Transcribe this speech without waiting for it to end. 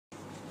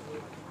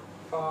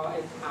for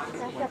a party.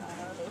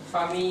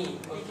 For me,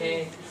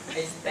 okay,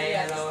 I stay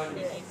alone.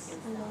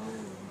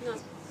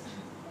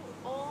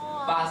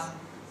 But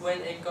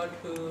when I go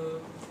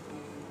to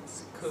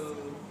school,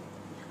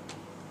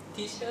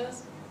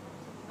 teachers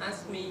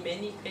ask me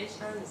many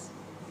questions.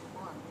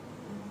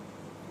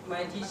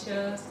 My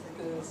teachers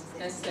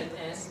as same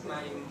as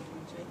my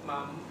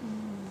mom.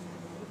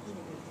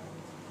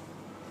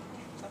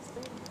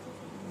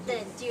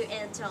 Then do you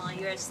enjoy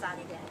your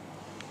study there?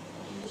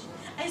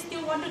 I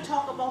still want to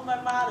talk about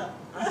my mother.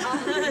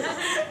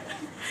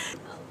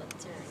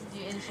 Do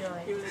you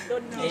enjoy? You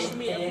don't teach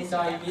me. I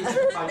enjoy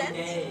this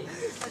holiday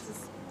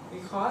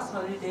because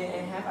holiday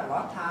I have a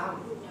lot of time.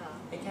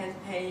 I can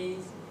pay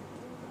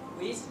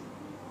with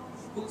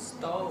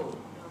bookstore,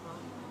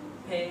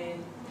 pay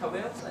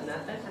travel to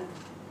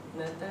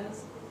another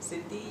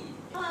city.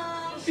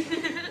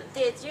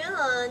 Did you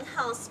learn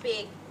how to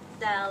speak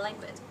the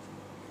language?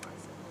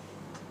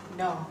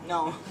 No.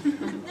 No,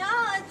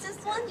 I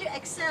just want your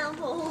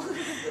example.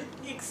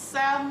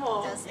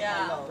 Example. Just,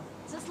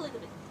 just a little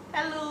bit.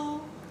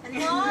 Hello.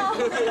 No.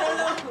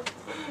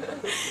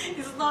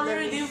 It's not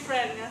very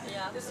different.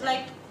 Yeah. It's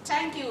like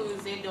thank you. You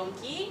say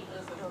donkey.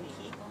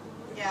 Donkey.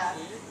 Yeah.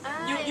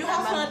 You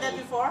have heard that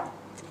before?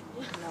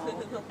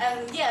 No.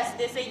 And yes,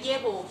 they say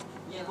yebo.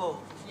 Yebo.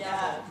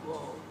 Yeah.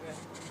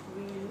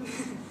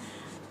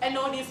 I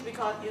know this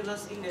because it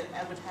was in the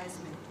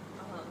advertisement.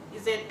 You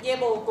said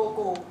yebo go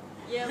go.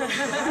 Yeah.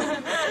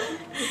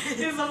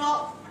 It's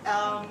about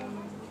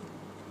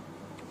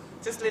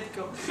just let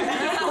go.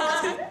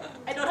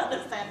 I don't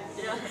understand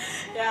it.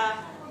 Yeah.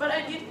 But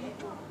I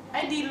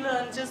did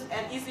learn just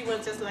an easy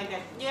word just like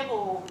that.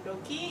 Yebo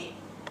donkey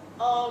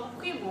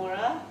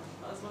quimora.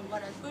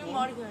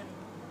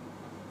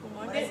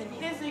 What does it mean?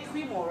 They say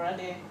quimora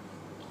there.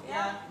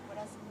 Yeah. What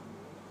does it mean?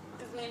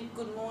 It means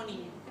good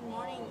morning. Good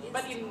morning.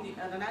 But in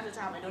another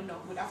time, I don't know.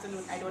 Good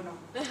afternoon, I don't know.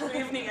 Good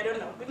evening, I don't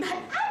know. Good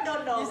night, I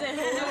don't know. You say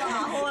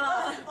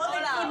hola. Only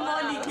good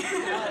morning.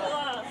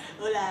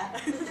 Hola.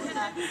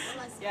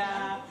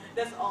 Yeah,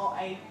 that's all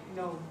I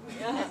know.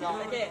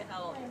 Okay,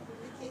 how?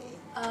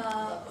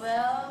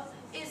 Well,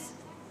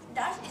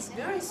 Dutch is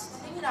very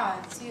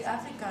similar to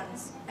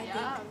Africans, I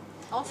think.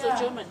 Also Yeah.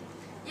 German.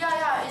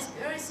 Yeah, it's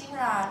very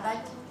similar.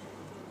 Like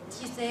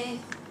he say,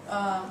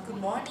 good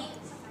morning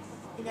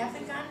in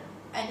African,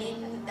 and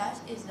in Dutch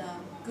is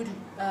good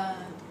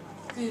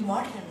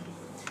morning.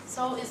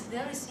 So it's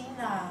very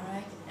similar,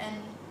 right?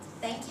 And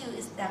thank you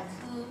is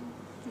danku.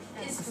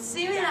 It's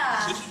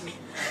similar.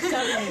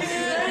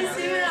 Very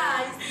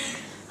similar.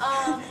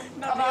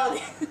 About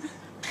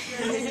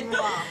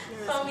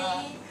for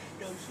me,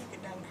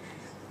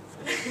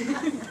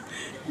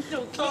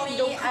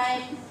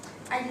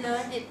 I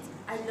learned it.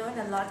 I learned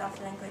a lot of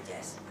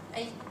languages.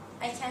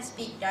 I can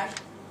speak Dutch.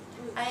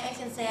 I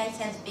can say I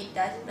can speak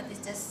Dutch, but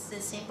it's just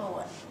a simple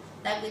one,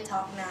 like we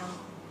talk now,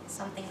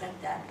 something like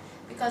that.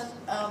 Because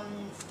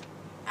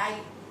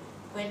I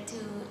went to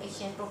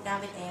exchange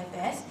program with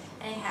AFS,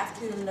 and I have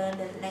to learn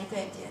the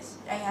languages.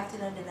 I have to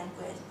learn the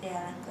language, their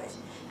language.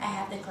 I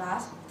have the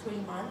class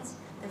 3 months.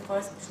 The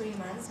first 3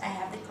 months I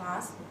have the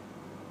class.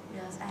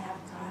 Yes, I have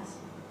class.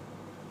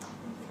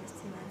 First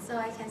 3 months, so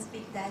I can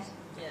speak Dutch.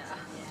 Yeah.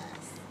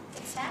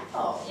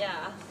 Example.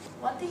 Yeah.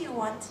 What do you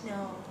want to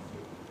know?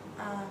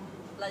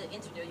 Like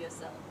introduce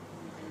yourself.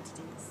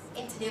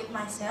 Introduce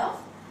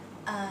myself.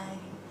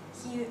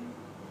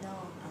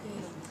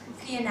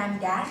 Hier naam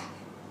Dag.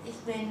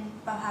 Ik ben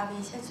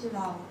Paphawee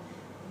Cherdchoolao.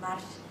 Maar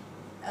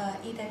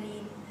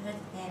iedereen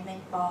heeft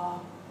mijn pa.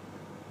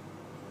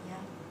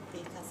 Yeah.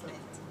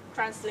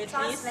 Translate.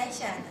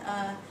 Translation.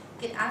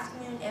 Good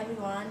afternoon,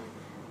 everyone.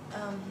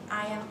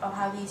 I am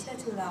Paphawee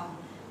Cherdchoolao,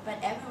 but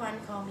everyone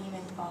call me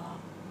my pa.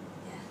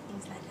 Yeah,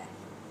 things like that.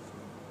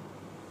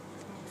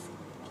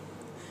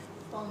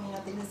 For me,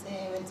 nothing to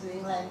say. I went to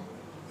England.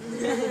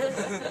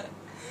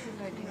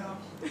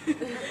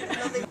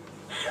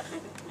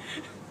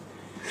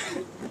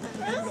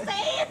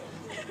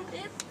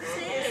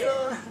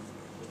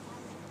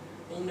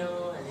 I know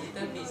a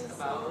little bit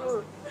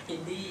about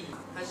Hindi.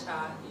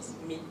 Pasha is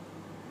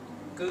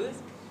good.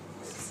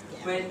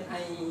 When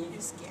I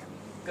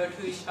go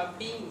to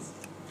shopping,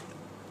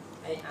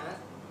 I ask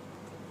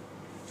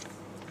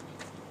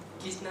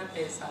Kitna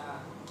pesa.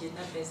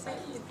 Kitna pesa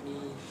is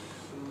mean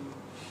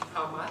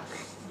how much?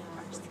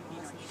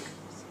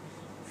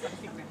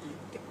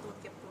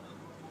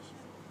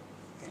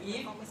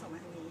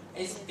 If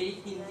I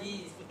speak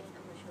Hindi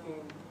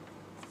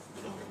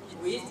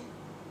with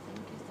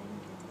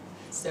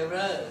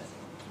seller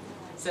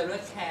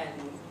can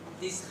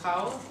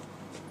discount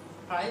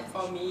price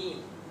for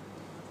me.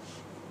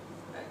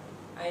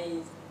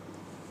 I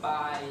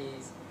buy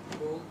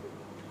book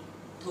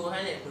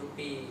 200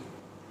 rupees.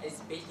 I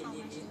speak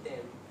Hindi with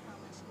them.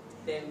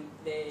 Then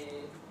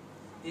they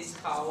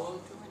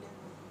discount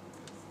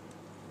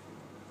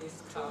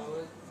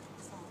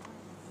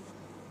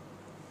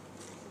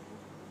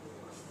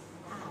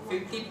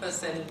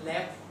 50%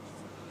 left.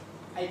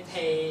 I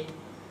pay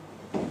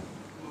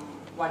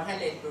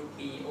 100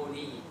 rupees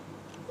only.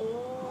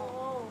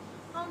 Oh,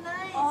 how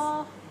nice.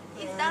 Oh,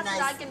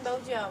 like in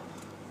Belgium.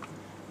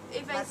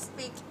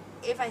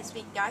 If I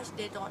speak Dutch,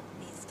 they don't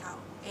discount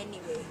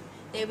anyway.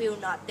 They will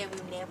not. They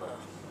will never.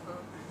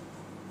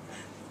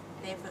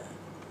 Never.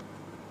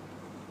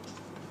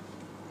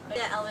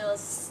 Yeah, I will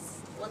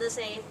want to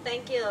say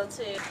thank you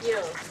to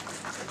you.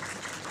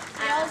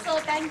 I also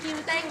thank you.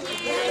 Thank you.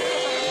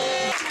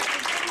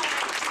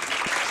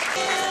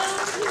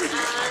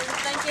 And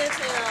thank you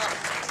to your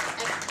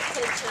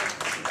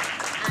attention.